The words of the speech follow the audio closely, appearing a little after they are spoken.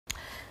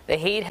The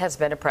heat has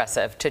been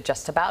oppressive to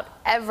just about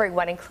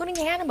everyone, including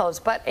animals,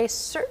 but a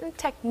certain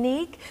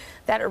technique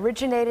that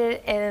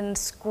originated in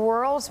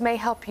squirrels may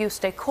help you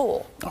stay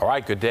cool. All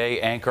right, good day.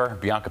 Anchor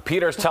Bianca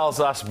Peters tells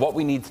us what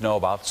we need to know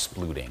about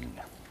splooting.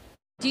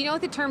 Do you know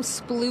what the term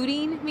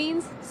splooting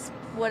means?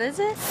 What is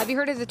it? Have you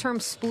heard of the term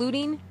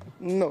splooting?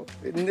 No,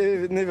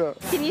 never.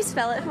 Can you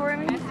spell it for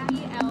me?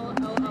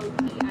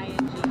 S-P-L-O-O-T-I-N-G.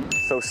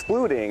 So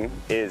splooting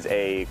is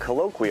a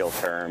colloquial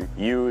term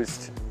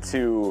used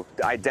to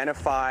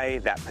identify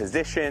that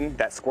position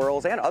that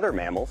squirrels and other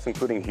mammals,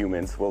 including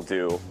humans, will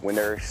do when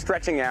they're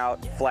stretching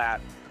out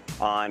flat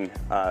on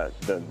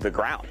the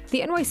ground.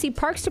 The NYC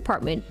Parks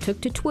Department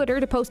took to Twitter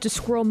to post a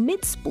squirrel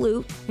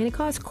mid-sploot, and it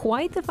caused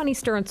quite the funny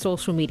stir on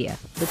social media.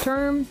 The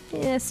term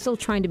is still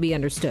trying to be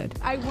understood.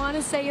 I want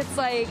to say it's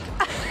like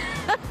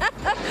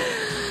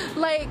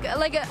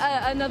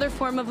another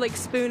form of like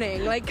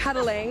spooning, like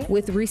cuddling.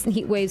 With recent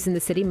heat waves in the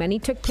city, many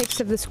took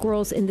pics of the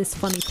squirrels in this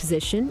funny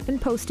position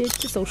and posted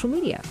to social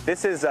media.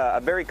 This is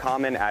a very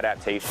common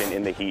adaptation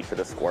in the heat for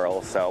the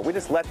squirrels, so we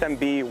just let them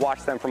be,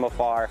 watch them from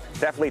afar,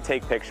 definitely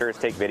take pictures,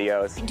 take videos.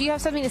 Do you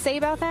have something to say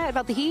about that,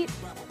 about the heat?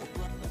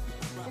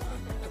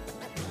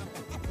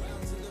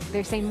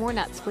 They're saying more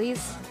nuts,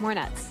 please. More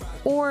nuts.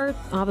 Or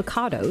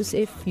avocados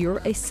if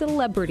you're a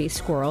celebrity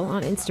squirrel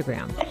on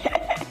Instagram.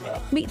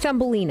 Meet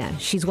Thumbelina.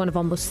 She's one of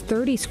almost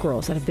 30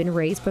 squirrels that have been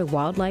raised by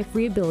wildlife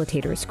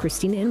rehabilitators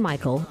Christina and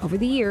Michael over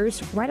the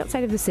years right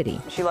outside of the city.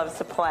 She loves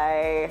to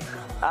play.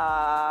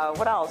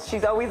 What else?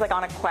 She's always like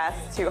on a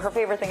quest to, her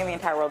favorite thing in the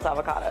entire world is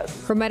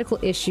avocados. Her medical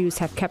issues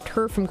have kept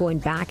her from going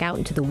back out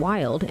into the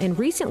wild, and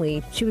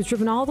recently she was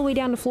driven all the way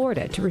down to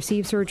Florida to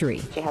receive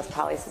surgery. She has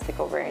polycystic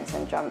ovarian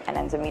syndrome and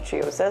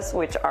endometriosis,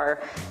 which are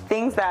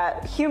things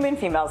that human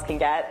females can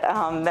get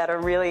that are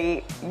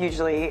really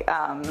usually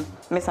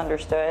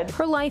misunderstood.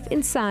 Her life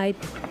inside,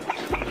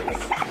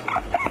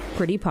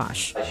 pretty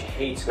posh. She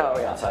hates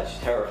going outside. She's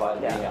terrified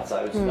of being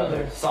outside, which is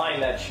another sign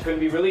that she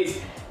couldn't be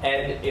released.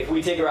 And if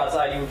we take her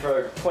outside even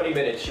for 20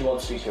 minutes, she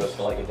won't speak to us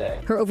for like a day.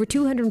 Her over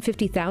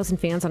 250,000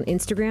 fans on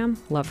Instagram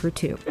love her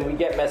too. And we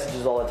get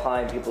messages all the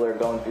time. People are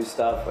going through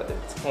stuff, whether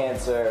it's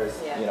cancer,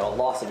 you know,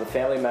 loss of a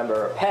family member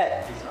or a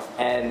pet,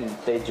 and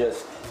they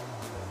just,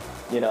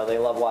 you know, they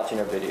love watching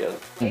her videos.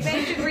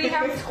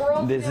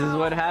 This is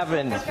what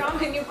happens.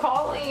 Can you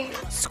call me?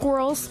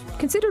 Squirrels,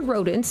 considered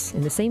rodents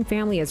in the same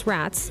family as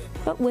rats,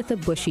 but with a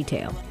bushy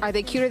tail. Are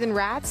they cuter than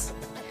rats?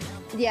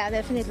 Yeah,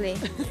 definitely.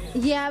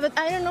 Yeah, but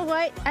I don't know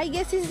why. I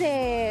guess it's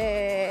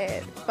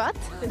the butt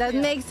that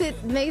makes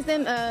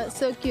them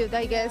so cute,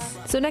 I guess.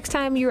 So next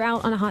time you're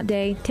out on a hot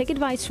day, take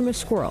advice from a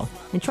squirrel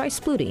and try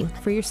splooting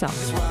for yourself.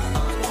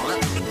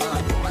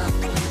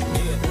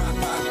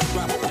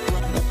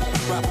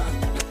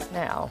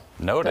 Now,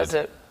 Noted. does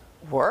it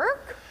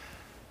work?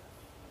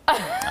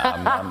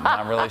 I'm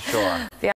not really sure.